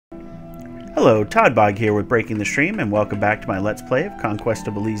Hello, Toddbog here with Breaking the Stream, and welcome back to my Let's Play of Conquest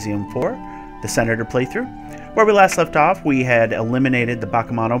of Elysium 4, the Senator playthrough. Where we last left off, we had eliminated the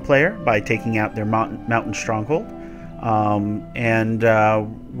Bakamano player by taking out their mountain stronghold,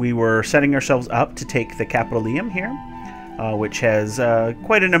 we were setting ourselves up to take the capital Elysium here, which has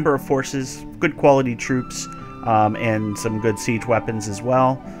quite a number of forces, good quality troops, and some good siege weapons as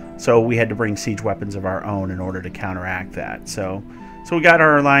well. So we had to bring siege weapons of our own in order to counteract that. So we got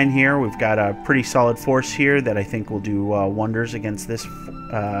our line here. We've got a pretty solid force here that I think will do wonders against this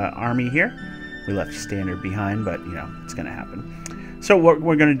army here. We left standard behind, but you know, it's going to happen. So what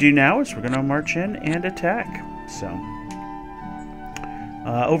we're going to do now is we're going to march in and attack. So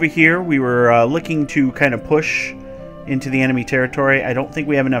over here we were looking to kind of push into the enemy territory. I don't think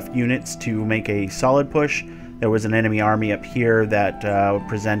we have enough units to make a solid push. There was an enemy army up here that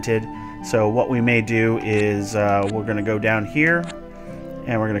presented. So what we may do is we're going to go down here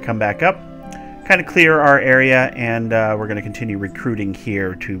and we're going to come back up, kind of clear our area, and we're going to continue recruiting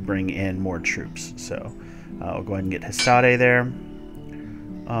here to bring in more troops. So we'll go ahead and get Hastade there.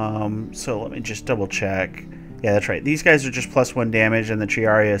 So let me just double check. Yeah, that's right. These guys are just +1 damage, and the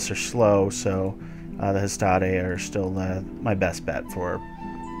Triarius are slow, so the Hastade are still my best bet for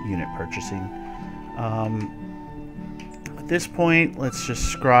unit purchasing. At this point, let's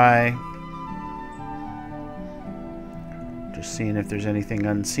just scry. Just seeing if there's anything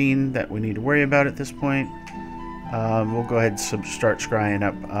unseen that we need to worry about at this point. We'll go ahead and start scrying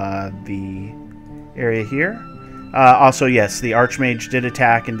up the area here. Also, yes, the archmage did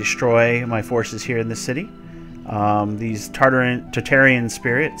attack and destroy my forces here in the city. These Tartarian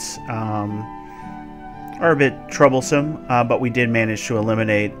spirits are a bit troublesome, but we did manage to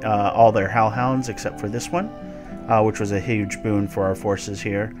eliminate all their hellhounds except for this one, which was a huge boon for our forces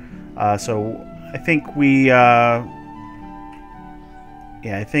here. So I think we...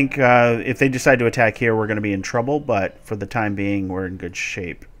 yeah, I think if they decide to attack here, we're going to be in trouble, but for the time being, we're in good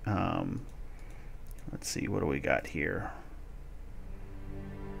shape. Let's see, what do we got here?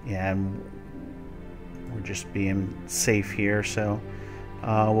 Yeah, and we're just being safe here, so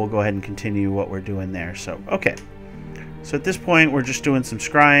we'll go ahead and continue what we're doing there. So, okay. So at this point, we're just doing some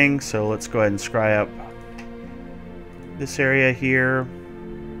scrying, so let's go ahead and scry up this area here.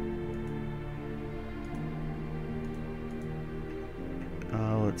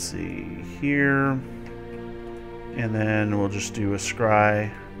 Let's see here, and then we'll just do a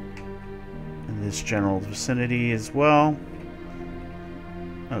scry in this general vicinity as well.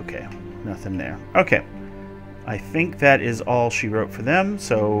 Okay, nothing there. Okay, I think that is all she wrote for them.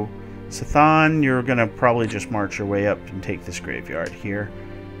 So Sathan, you're gonna probably just march your way up and take this graveyard here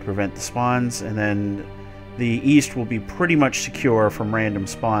to prevent the spawns, and then the east will be pretty much secure from random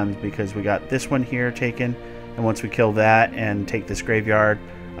spawns because we got this one here taken, and once we kill that and take this graveyard,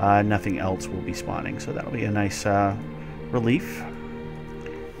 nothing else will be spawning, so that'll be a nice relief.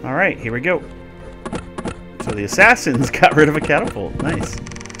 Alright, here we go. So the assassins got rid of a catapult. Nice.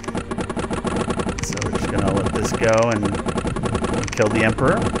 So we're just going to let this go and kill the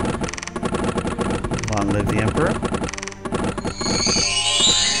Emperor. Long live the Emperor.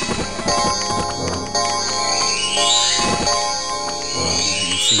 You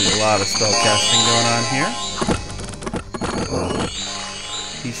can see a lot of spell casting going on here.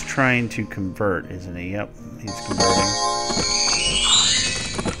 He's trying to convert, isn't he? Yep, he's converting.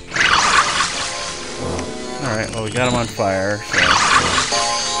 Alright, well, we got him on fire, so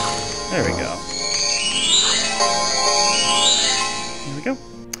there we go. There we go.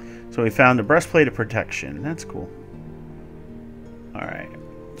 So we found a breastplate of protection. That's cool. Alright.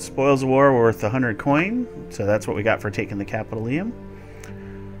 Spoils of war worth 100 coin, so that's what we got for taking the capital Elysium.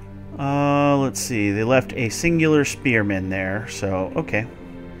 Let's see. They left a singular spearman there, so okay.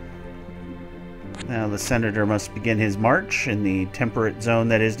 Now the senator must begin his march in the temperate zone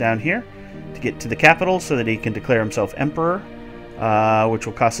that is down here to get to the capital so that he can declare himself emperor, which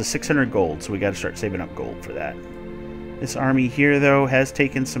will cost us 600 gold, so we got to start saving up gold for that. This army here, though, has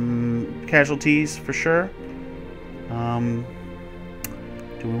taken some casualties for sure. Do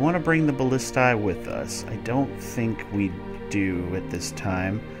we want to bring the ballistae with us? I don't think we do at this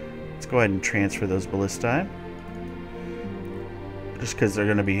time. Let's go ahead and transfer those ballistae, just because they're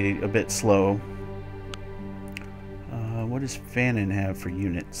going to be a bit slow. What does Fannin have for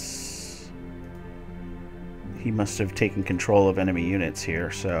units? He must have taken control of enemy units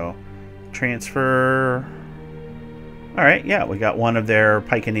here, so transfer. Alright, yeah, we got one of their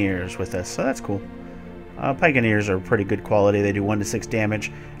pikeneers with us, so that's cool. Pikeneers are pretty good quality. They do 1 to 6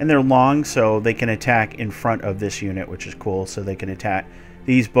 damage, and they're long, so they can attack in front of this unit, which is cool. So they can attack.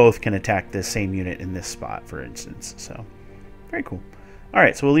 These both can attack this same unit in this spot, for instance. So very cool.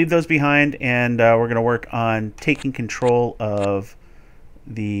 Alright, so we'll leave those behind, and we're going to work on taking control of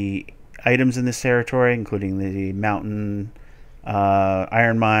the items in this territory, including the mountain,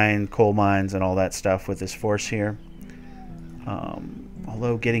 iron mine, coal mines, and all that stuff with this force here.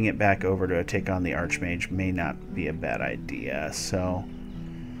 Although getting it back over to take on the archmage may not be a bad idea, so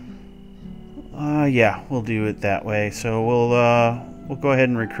yeah, we'll do it that way. So we'll go ahead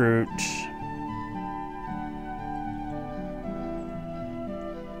and recruit.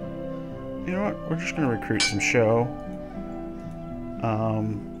 You know what? We're just going to recruit some show.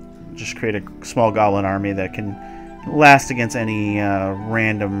 Just create a small goblin army that can last against any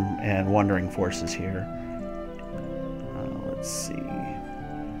random and wandering forces here. Let's see.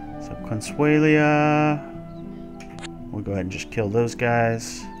 So Consuelia. We'll go ahead and just kill those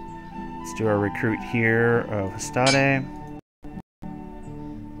guys. Let's do our recruit here of Hastade.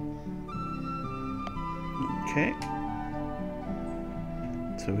 Okay.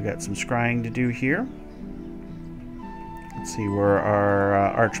 So we got some scrying to do here. Let's see where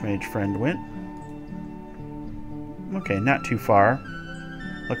our archmage friend went. Okay, not too far.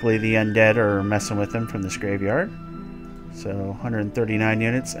 Luckily the undead are messing with him from this graveyard. So 139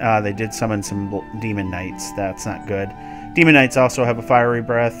 units. They did summon some demon knights. That's not good. Demon knights also have a fiery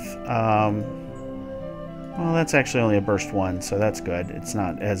breath. Well, that's actually only a burst 1, so that's good. It's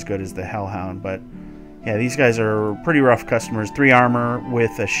not as good as the hellhound, but yeah, these guys are pretty rough customers. 3 armor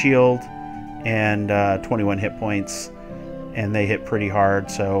with a shield and 21 hit points, and they hit pretty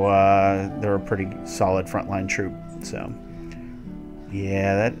hard, so they're a pretty solid frontline troop. So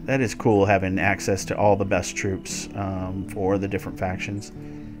yeah, that is cool, having access to all the best troops for the different factions.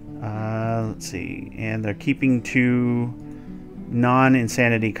 Let's see, and they're keeping 2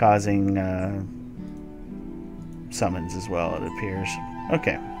 non-insanity causing summons as well, it appears.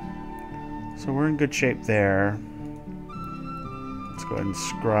 Okay. So we're in good shape there. Let's go ahead and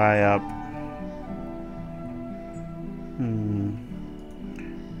scry up.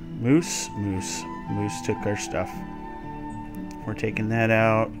 Moose took our stuff. We're taking that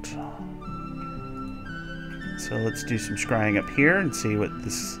out. So let's do some scrying up here and see what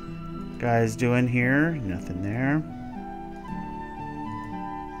this guy's doing here. Nothing there.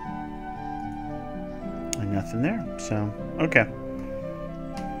 And nothing there. So, okay.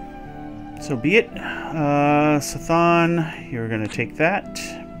 So be it. Sathan, you're going to take that.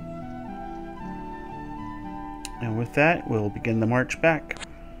 And with that, we'll begin the march back.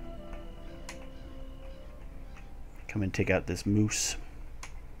 Come and take out this moose.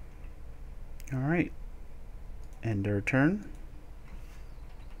 Alright. End our turn.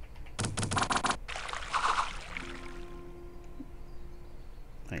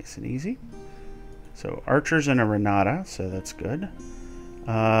 Nice and easy. So archers and a Renata, so that's good.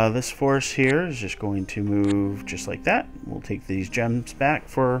 This force here is just going to move just like that. We'll take these gems back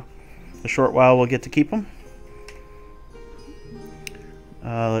for a short while. We'll get to keep them.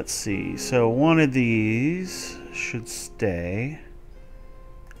 Let's see. So one of these should stay.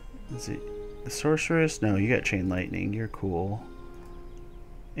 Is it the sorceress? No, you got chain lightning. You're cool.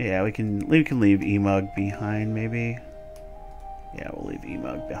 Yeah, we can leave Emug behind, maybe. Yeah, we'll leave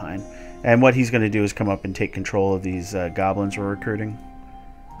Emug behind. And what he's going to do is come up and take control of these goblins we're recruiting.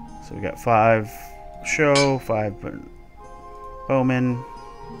 So we got 5 show, 5 bowmen,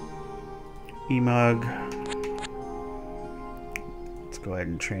 Emug. Let's go ahead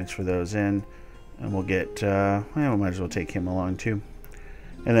and transfer those in, and we'll get. Well, we might as well take him along too.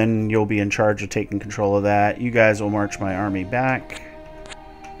 And then you'll be in charge of taking control of that. You guys will march my army back.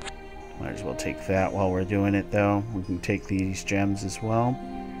 Might as well take that while we're doing it, though. We can take these gems as well.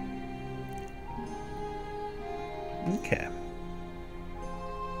 Okay.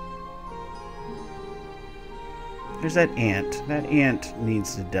 There's that ant. That ant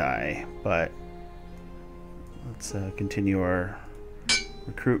needs to die, but let's continue our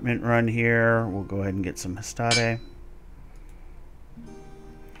recruitment run here. We'll go ahead and get some Hastade.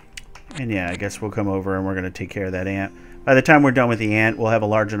 And yeah, I guess we'll come over and we're going to take care of that ant. By the time we're done with the ant, we'll have a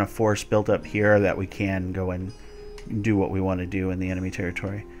large enough force built up here that we can go and do what we want to do in the enemy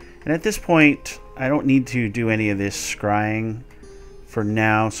territory. And at this point, I don't need to do any of this scrying for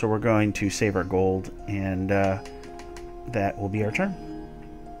now, so we're going to save our gold, and that will be our turn.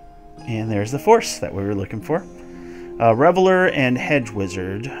 And there's the force that we were looking for. Reveler and Hedge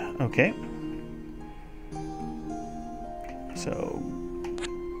Wizard. Okay. So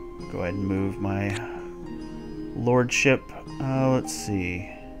go ahead and move my lordship. Let's see.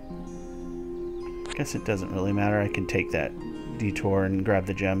 I guess it doesn't really matter. I can take that detour and grab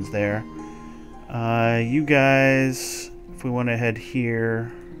the gems there. You guys, if we want to head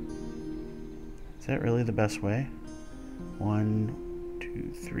here, is that really the best way? 1, 2,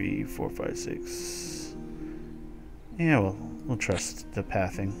 2, 3, 4, 5, 6. Yeah, we'll trust the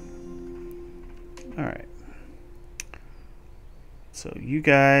pathing. Alright. So you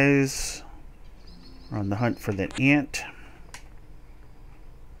guys are on the hunt for the ant.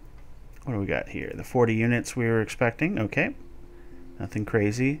 What do we got here? The 40 units we were expecting. Okay. Nothing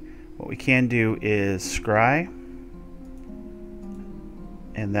crazy. What we can do is scry.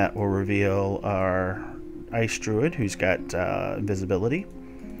 And that will reveal our ice druid who's got invisibility.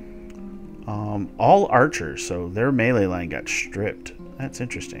 All archers, so their melee line got stripped. That's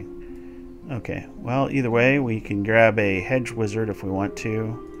interesting. Okay, well, either way, we can grab a hedge wizard if we want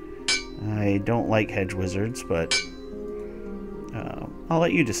to. I don't like hedge wizards, but I'll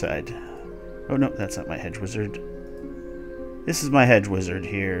let you decide. Oh, no, that's not my hedge wizard. This is my hedge wizard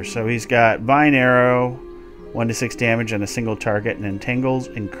here. So he's got Vine Arrow, 1 to 6 damage on a single target, and Entangles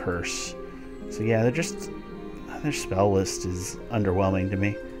and Curse. So yeah, their spell list is underwhelming to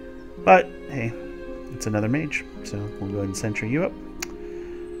me. But, hey, it's another mage. So we'll go ahead and sentry you up.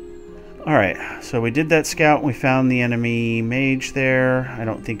 Alright, so we did that scout and we found the enemy mage there. I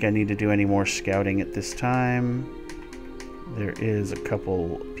don't think I need to do any more scouting at this time. There is a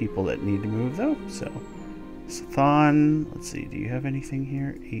couple people that need to move though, so Sathon, let's see, do you have anything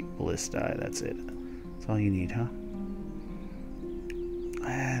here? 8 ballistae, that's it. That's all you need, huh?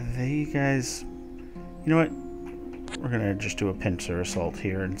 They guys, you know what? We're gonna just do a pincer assault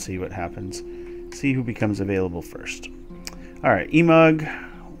here and see what happens. See who becomes available first. Alright, Emug,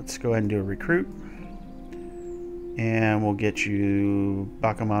 let's go ahead and do a recruit. And we'll get you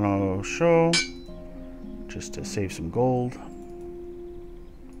Bakamano Sho, just to save some gold.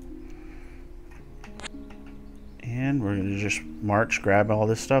 And we're going to just march, grab all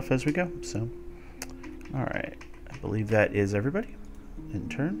this stuff as we go. So, alright. I believe that is everybody. In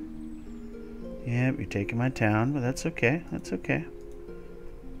turn. Yep, you're taking my town, but that's okay. That's okay.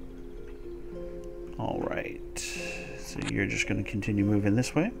 Alright. So you're just going to continue moving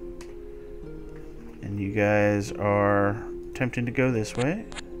this way. And you guys are attempting to go this way.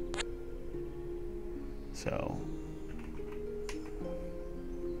 So,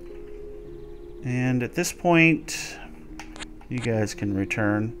 and at this point, you guys can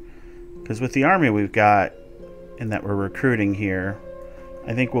return, because with the army we've got and that we're recruiting here,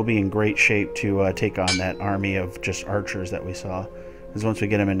 I think we'll be in great shape to take on that army of just archers that we saw, because once we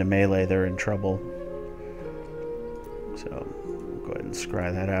get them into melee, they're in trouble. So we'll go ahead and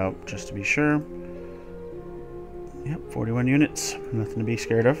scry that out just to be sure. Yep, 41 units, nothing to be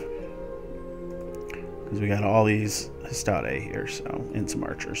scared of. Because we got all these Hastade here, so, and some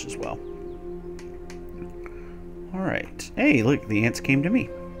archers as well. Alright. Hey, look, the ants came to me.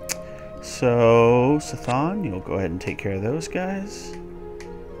 So, Sathon, you'll go ahead and take care of those guys.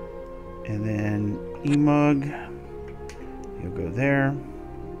 And then Emug, you'll go there.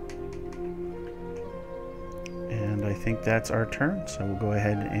 And I think that's our turn, so we'll go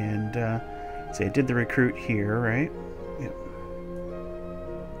ahead and say I did the recruit here, right? Yep.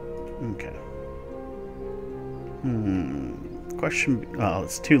 Okay. Question. Well,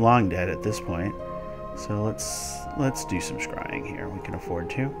 it's too long dead at this point, so let's do some scrying here. We can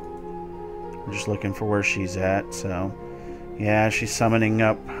afford to. We're just looking for where she's at. So, yeah, she's summoning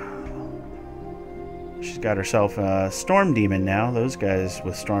up. She's got herself a storm demon now. Those guys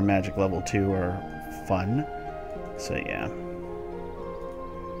with storm magic level 2 are fun. So yeah.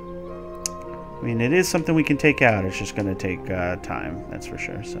 I mean, it is something we can take out. It's just going to take time. That's for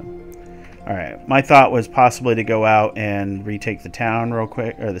sure. So. Alright, my thought was possibly to go out and retake the town real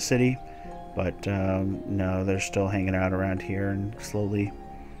quick, or the city, but no, they're still hanging out around here and slowly,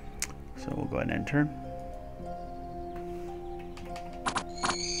 so we'll go ahead and enter.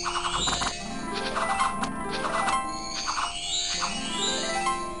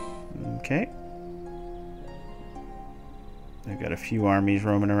 Okay. I've got a few armies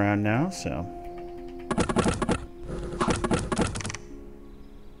roaming around now, so...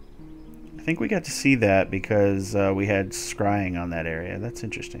 I think we got to see that because we had scrying on that area. That's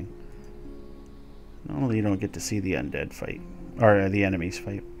interesting. Normally you don't get to see the undead fight, or the enemies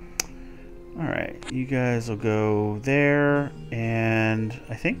fight. Alright, you guys will go there, and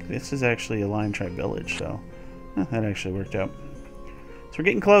I think this is actually a Lion Tribe village, so that actually worked out. So we're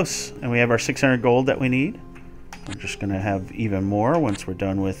getting close, and we have our 600 gold that we need. We're just going to have even more once we're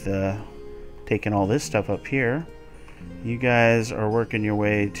done with taking all this stuff up here. You guys are working your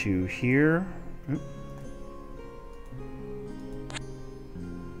way to here. Oop.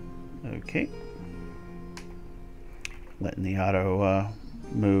 Okay. Letting the auto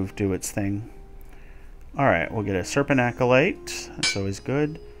move do its thing. Alright, we'll get a Serpent Acolyte. That's always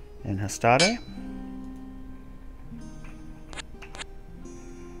good. And Hastade.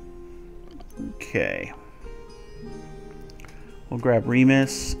 Okay. We'll grab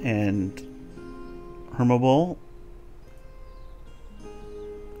Remus and Hermobol.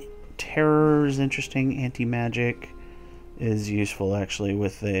 Terror is interesting. Anti-magic is useful actually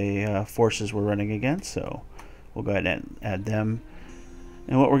with the forces we're running against, so we'll go ahead and add them.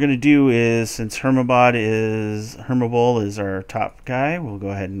 And what we're going to do is, since Hermobol is our top guy, we'll go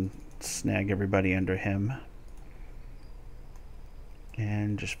ahead and snag everybody under him.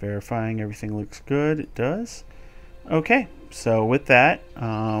 And just verifying everything looks good. It does. Okay, so with that,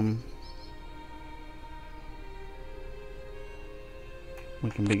 we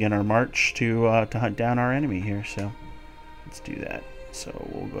can begin our march to hunt down our enemy here. So let's do that. So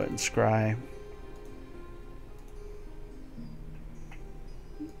we'll go ahead and scry.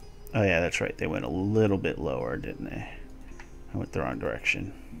 Oh yeah, that's right. They went a little bit lower, didn't they? I went the wrong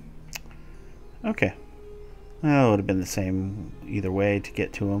direction. Okay. Well, it would have been the same either way to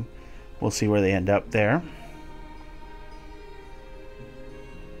get to them. We'll see where they end up there.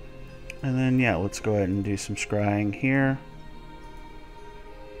 And then, yeah, let's go ahead and do some scrying here.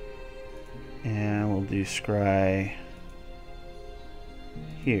 And we'll do scry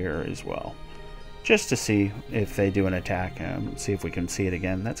here as well, just to see if they do an attack. See if we can see it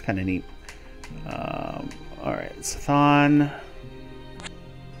again. That's kind of neat. Alright, Sathon.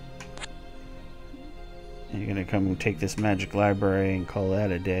 You're going to come and take this magic library and call that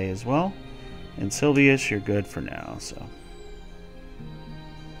a day as well. And Sylvius, you're good for now. So.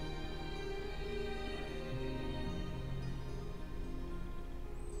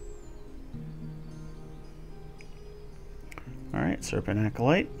 Alright, Serpent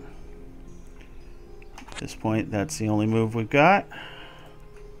Acolyte. At this point, that's the only move we've got.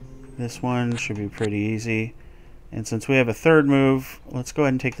 This one should be pretty easy. And since we have a third move, let's go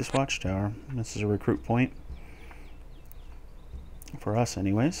ahead and take this Watchtower. This is a recruit point. For us,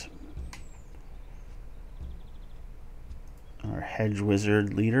 anyways. Our Hedge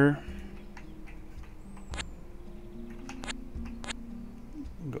Wizard leader.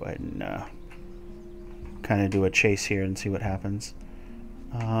 Go ahead and kind of do a chase here and see what happens.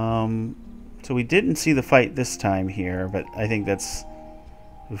 So we didn't see the fight this time here, but I think that's...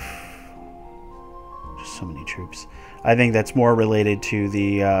 Oof, just so many troops. I think that's more related to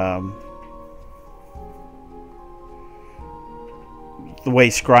the way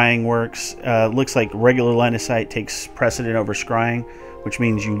scrying works. Looks like regular line of sight takes precedent over scrying, which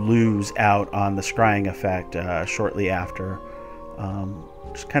means you lose out on the scrying effect shortly after.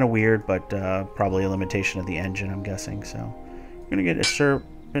 Which is kind of weird, but probably a limitation of the engine, I'm guessing. So we're going to get a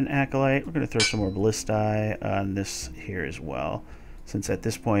Serpent Acolyte. We're going to throw some more Ballistae on this here as well, since at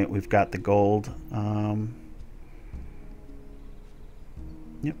this point we've got the gold.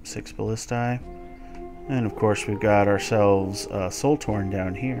 Yep, 6 Ballistae. And of course we've got ourselves Soul Torn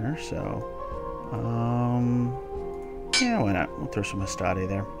down here, so yeah, why not? We'll throw some Hastati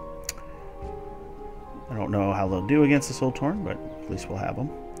there. I don't know how they'll do against the Soul Torn, but at least we'll have them.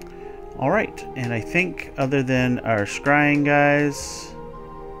 Alright, and I think other than our scrying guys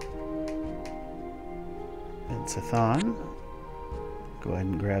and Sathon, go ahead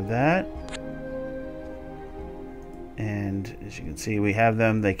and grab that. And as you can see, we have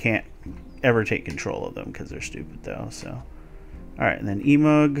them. They can't ever take control of them because they're stupid, though. So, alright, and then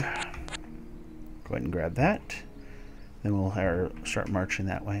Emug, go ahead and grab that. Then we'll start marching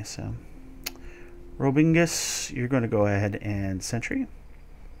that way. So, Robingus, you're going to go ahead and sentry.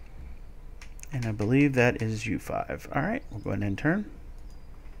 And I believe that is U5. Alright, we'll go ahead and turn.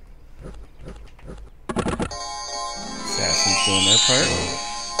 Assassins doing their part.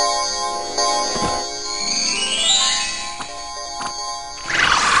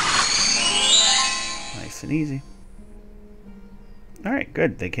 Nice and easy. Alright,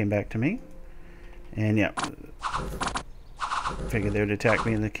 good. They came back to me. And yeah, figured they would attack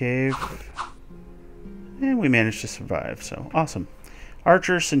me in the cave. And we managed to survive, so awesome.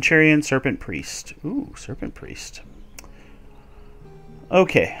 Archer, Centurion, Serpent Priest. Ooh, Serpent Priest.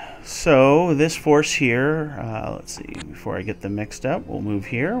 Okay, so this force here, let's see, before I get them mixed up, we'll move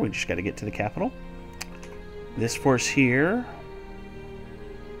here. We just got to get to the capital. This force here,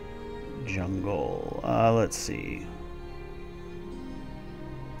 jungle, let's see.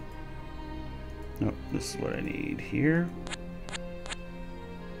 Nope, this is what I need here.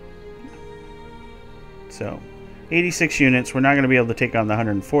 So, 86 units. We're not going to be able to take on the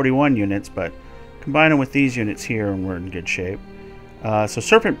 141 units, but combine them with these units here and we're in good shape. So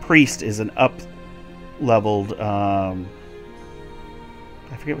Serpent Priest is an up-leveled, I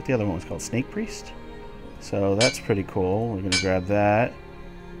forget what the other one was called, Snake Priest? So that's pretty cool. We're going to grab that.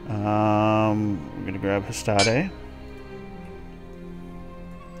 We're going to grab Hastati.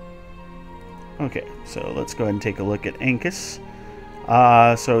 Okay, so let's go ahead and take a look at Ancus.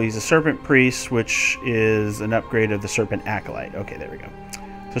 So he's a Serpent Priest, which is an upgrade of the Serpent Acolyte. Okay, there we go.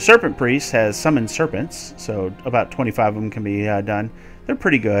 So Serpent Priest has summoned serpents, so about 25 of them can be done. They're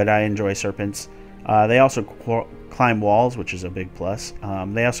pretty good. I enjoy serpents. They also climb walls, which is a big plus.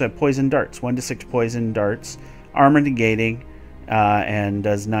 They also have poison darts, 1 to 6 poison darts, armor negating, and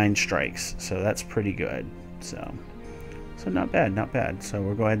does 9 strikes. So that's pretty good. So not bad, not bad. So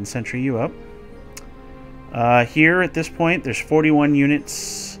we'll go ahead and sentry you up. Here at this point, there's 41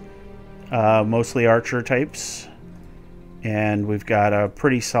 units, mostly archer types. And we've got a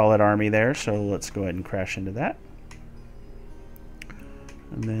pretty solid army there, so let's go ahead and crash into that.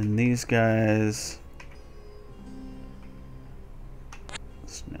 And then these guys,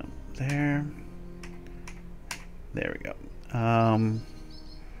 snap there. There we go.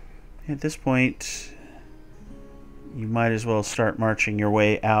 At this point, you might as well start marching your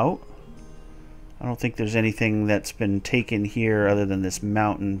way out. I don't think there's anything that's been taken here other than this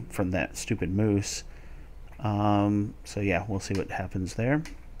mountain from that stupid moose. So yeah, we'll see what happens there.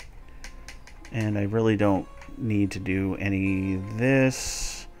 And I really don't need to do any of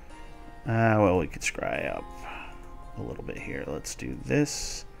this. Well, we could scry up a little bit here. Let's do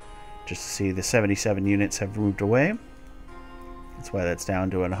this. Just to see the 77 units have moved away. That's why that's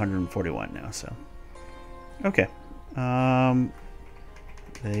down to 141 now, so. Okay.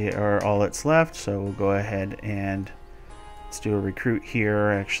 They are all that's left, so we'll go ahead and let's do a recruit here,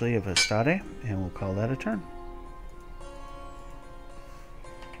 actually, of Astade, and we'll call that a turn.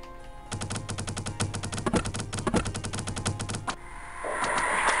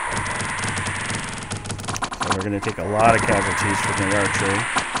 So we're going to take a lot of casualties from the archery,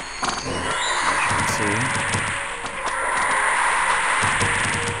 as you can see.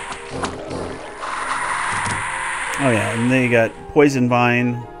 Oh yeah, and then you got Poison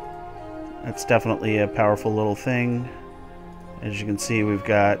Vine. That's definitely a powerful little thing. As you can see, we've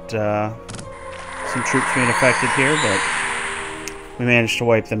got some troops being affected here, but we managed to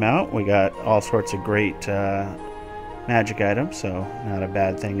wipe them out. We got all sorts of great magic items, so not a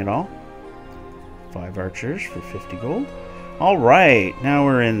bad thing at all. 5 archers for 50 gold. Alright, now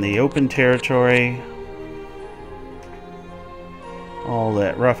we're in the open territory. All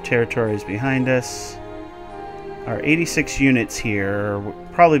that rough territory is behind us. Our 86 units here will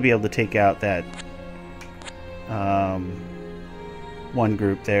probably be able to take out that one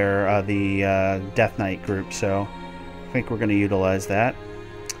group there, the Death Knight group, so I think we're going to utilize that.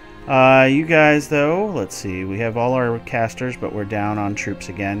 You guys, though, let's see, we have all our casters, but we're down on troops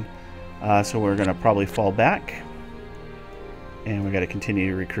again, so we're going to probably fall back, and we got to continue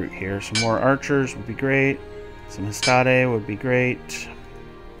to recruit here. Some more archers would be great, some Hastade would be great.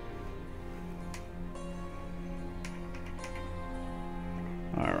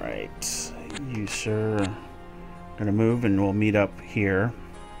 Alright, you sir are going to move and we'll meet up here.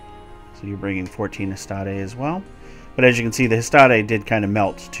 So you're bringing 14 Hastade as well. But as you can see, the Hastade did kind of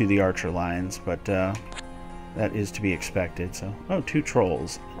melt to the archer lines, but that is to be expected. So, oh, 2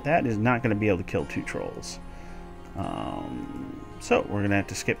 trolls. That is not going to be able to kill 2 trolls. So we're going to have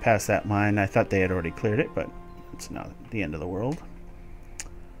to skip past that mine. I thought they had already cleared it, but it's not the end of the world.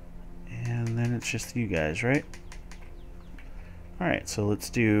 And then it's just you guys, right? Alright, so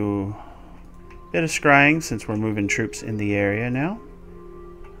let's do a bit of scrying since we're moving troops in the area now.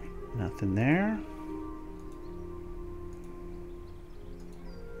 Nothing there.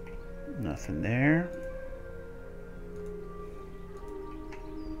 Nothing there.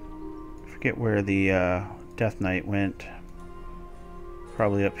 Forget where the Death Knight went.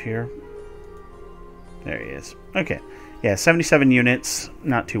 Probably up here. There he is. Okay. Yeah, 77 units.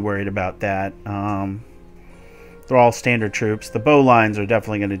 Not too worried about that. They're all standard troops. The bow lines are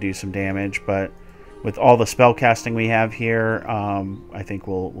definitely going to do some damage, but with all the spell casting we have here, I think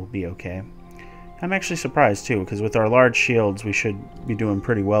we'll be okay. I'm actually surprised too, because with our large shields, we should be doing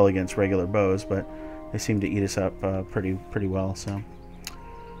pretty well against regular bows, but they seem to eat us up pretty well. So,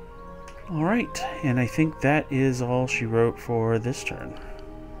 all right, and I think that is all she wrote for this turn.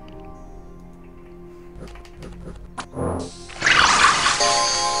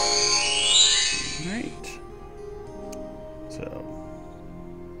 So,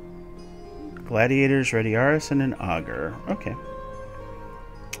 gladiators, ready artisan, and augur. Okay.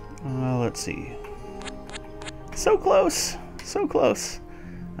 Let's see. So close! So close!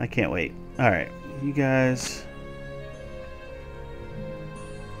 I can't wait. Alright, you guys.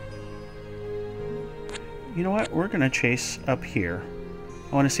 You know what? We're going to chase up here.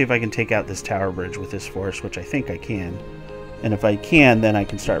 I want to see if I can take out this tower bridge with this force, which I think I can. And if I can, then I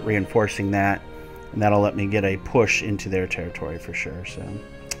can start reinforcing that. And that'll let me get a push into their territory for sure. So,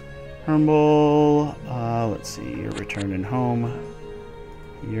 Humble, let's see, you're returning home.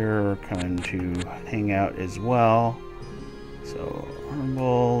 You're coming to hang out as well. So,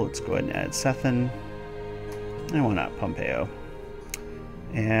 Humble, let's go ahead and add Sethan. And why not Pompeo?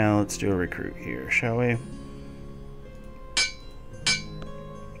 And let's do a recruit here, shall we?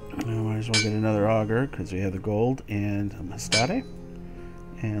 I might as well get another augur because we have the gold and a Mastade.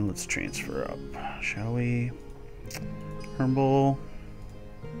 And let's transfer up, shall we? Humble.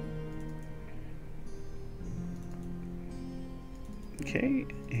 Okay,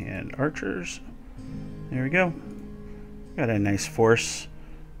 and archers. There we go. Got a nice force.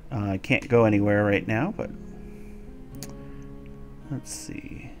 I can't go anywhere right now, but let's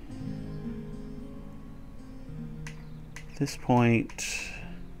see. At this point,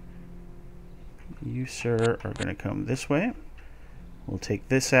 you, sir, are going to come this way. We'll take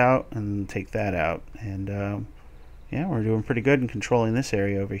this out and take that out. And yeah, we're doing pretty good in controlling this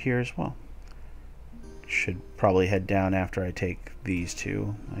area over here as well. Should probably head down after I take these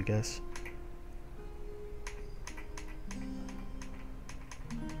two, I guess.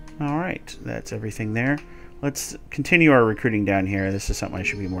 Alright, that's everything there. Let's continue our recruiting down here. This is something I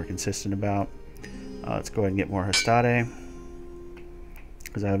should be more consistent about. Let's go ahead and get more Hastade,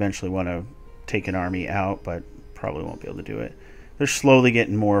 because I eventually want to take an army out, but probably won't be able to do it. They're slowly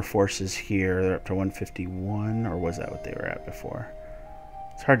getting more forces here. They're up to 151, or was that what they were at before?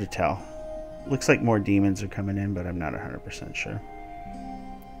 It's hard to tell. Looks like more demons are coming in, but I'm not 100% sure.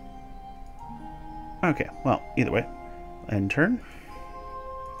 Okay, well, either way. End turn.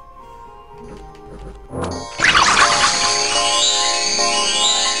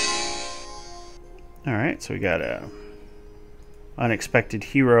 Alright, so we got a unexpected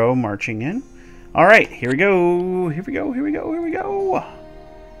hero marching in. Alright, here we go. Here we go, here we go, here we go.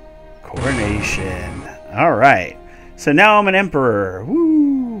 Coronation. Alright. So now I'm an emperor.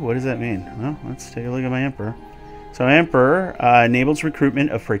 Woo! What does that mean? Well, let's take a look at my emperor. So emperor enables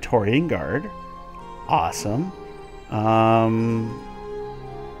recruitment of Praetorian Guard. Awesome. And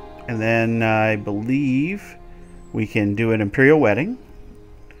then I believe we can do an imperial wedding.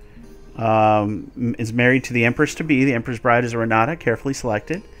 Is married to the empress-to-be. The emperor's bride is a Renata, carefully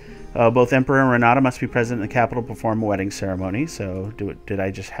selected. Both emperor and Renata must be present in the capital to perform a wedding ceremony. So did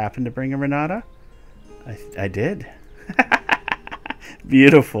I just happen to bring a Renata? I did.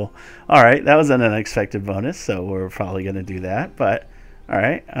 Beautiful. All right, that was an unexpected bonus, so we're probably going to do that. But all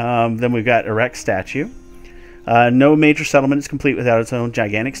right, then we've got erect statue. No major settlement is complete without its own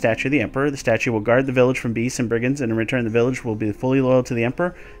gigantic statue of the emperor. The statue will guard the village from beasts and brigands, and in return, the village will be fully loyal to the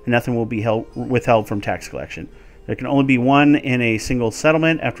emperor, and nothing will be withheld from tax collection. There can only be one in a single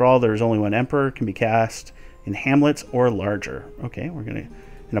settlement. After all, there is only one emperor. Can be cast in hamlets or larger. Okay, we're gonna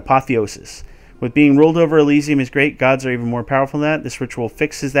an apotheosis. With being ruled over Elysium is great, gods are even more powerful than that. This ritual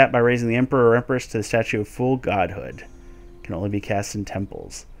fixes that by raising the emperor or empress to the statue of full godhood. Can only be cast in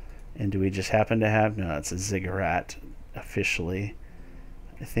temples. And do we just happen to have... No, it's a ziggurat, officially.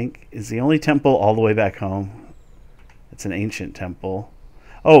 I think is the only temple all the way back home. It's an ancient temple.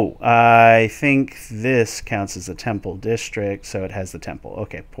 Oh, I think this counts as a temple district, so it has the temple.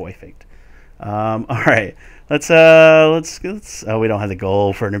 Okay, perfect. All right, let's. Oh, we don't have the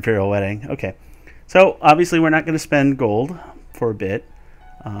gold for an imperial wedding. Okay, so obviously we're not going to spend gold for a bit,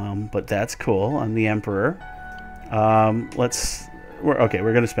 but that's cool. I'm the emperor. We're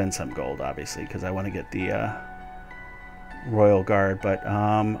going to spend some gold, obviously, because I want to get the royal guard. But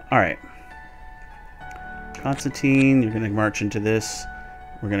all right, Constantine, you're going to march into this.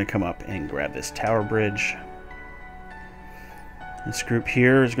 We're going to come up and grab this tower bridge. This group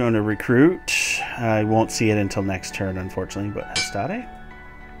here is going to recruit. I won't see it until next turn, unfortunately, but Hastade.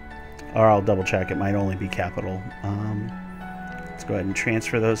 Or I'll double check. It might only be capital. Let's go ahead and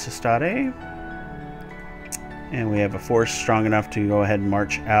transfer those Hastade. And we have a force strong enough to go ahead and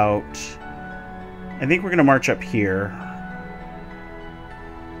march out. I think we're going to march up here.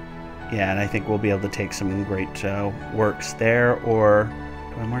 Yeah, and I think we'll be able to take some great works there. Or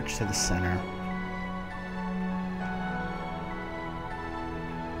do I march to the center?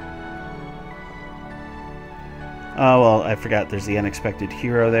 Oh, well, I forgot there's the unexpected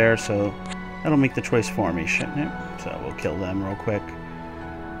hero there, so that'll make the choice for me, shouldn't it? So we'll kill them real quick.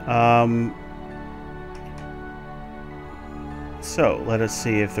 So let us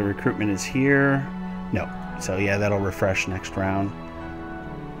see if the recruitment is here. No. So yeah, that'll refresh next round.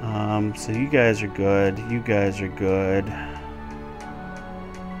 So you guys are good. You guys are good.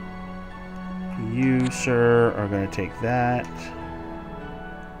 You, sir, are going to take that.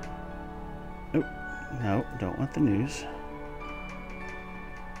 Oh, no, don't want the news.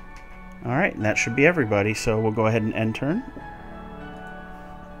 Alright, and that should be everybody, so we'll go ahead and end turn.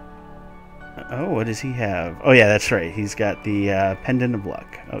 Oh, what does he have? Oh yeah, that's right. He's got the Pendant of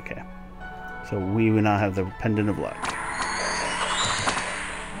Luck. Okay. So we will now have the Pendant of Luck.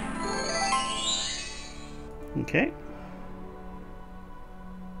 Okay.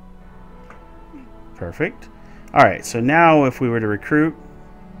 Perfect. Alright, so now if we were to recruit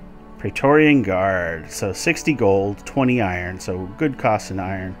Praetorian Guard, so 60 gold, 20 iron, so good cost in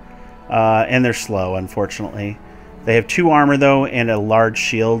iron. And they're slow, unfortunately. They have 2 armor, though, and a large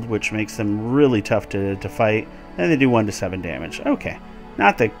shield, which makes them really tough to fight. And they do 1 to 7 damage. Okay.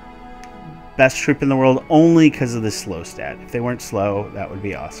 Not the best troop in the world, only because of the slow stat. If they weren't slow, that would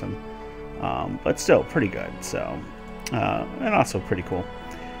be awesome. But still, pretty good. So, and also pretty cool.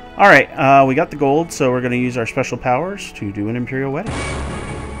 Alright, we got the gold, so we're going to use our special powers to do an Imperial Wedding.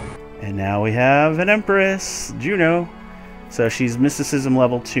 And now we have an Empress, Juno. So she's Mysticism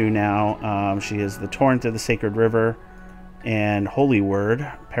level 2 now. She is the Torrent of the Sacred River and Holy Word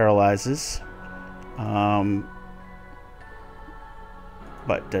paralyzes.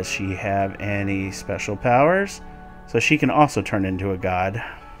 But does she have any special powers? So she can also turn into a god.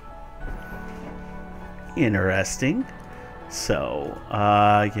 Interesting. So,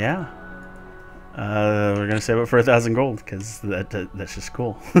 yeah. We're going to save it for 1,000 gold because that's just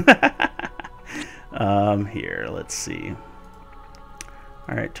cool. Here, let's see.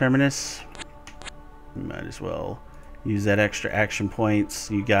 Alright, Terminus. Might as well use that extra action points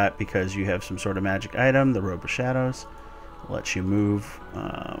you got because you have some sort of magic item, the Robe of Shadows. Lets you move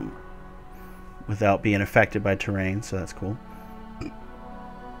without being affected by terrain, so that's cool.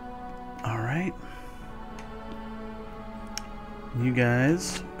 Alright. You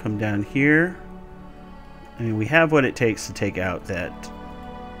guys come down here. I mean, we have what it takes to take out that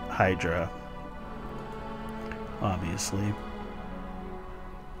Hydra. Obviously.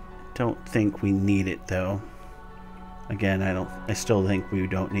 Don't think we need it, though. Again, I still think we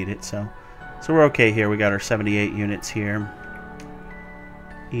don't need it, so we're okay here. We got our 78 units here.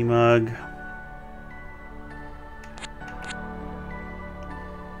 Emug.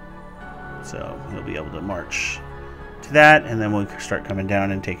 So he'll be able to march to that, and then we'll start coming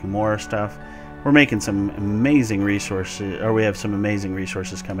down and taking more stuff. We're making some amazing resources, or we have some amazing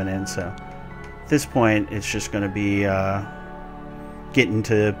resources coming in, so at this point it's just going to be getting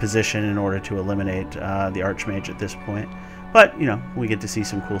to position in order to eliminate the archmage at this point. But, you know, we get to see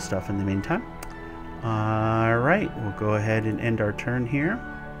some cool stuff in the meantime. Alright, we'll go ahead and end our turn here.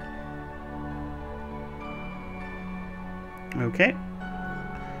 Okay.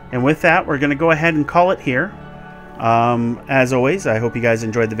 And with that, we're going to go ahead and call it here. As always, I hope you guys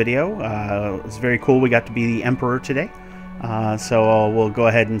enjoyed the video. It was very cool. We got to be the Emperor today. So we'll go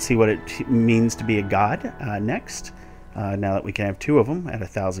ahead and see what it means to be a god next. Now that we can have 2 of them at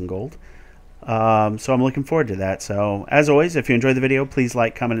 1,000 gold. So I'm looking forward to that. So as always, if you enjoyed the video, please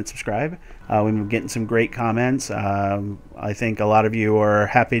like, comment, and subscribe. We've been getting some great comments. I think a lot of you are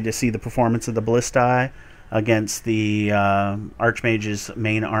happy to see the performance of the Ballistae against the Archmage's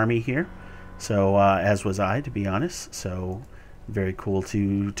main army here. So as was I, to be honest. So very cool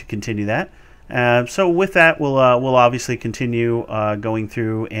to continue that. So with that, we'll obviously continue going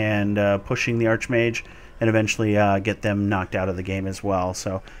through and pushing the Archmage, and eventually get them knocked out of the game as well.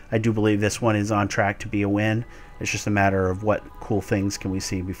 So I do believe this one is on track to be a win. It's just a matter of what cool things can we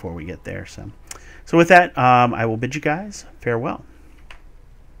see before we get there. So with that, I will bid you guys farewell.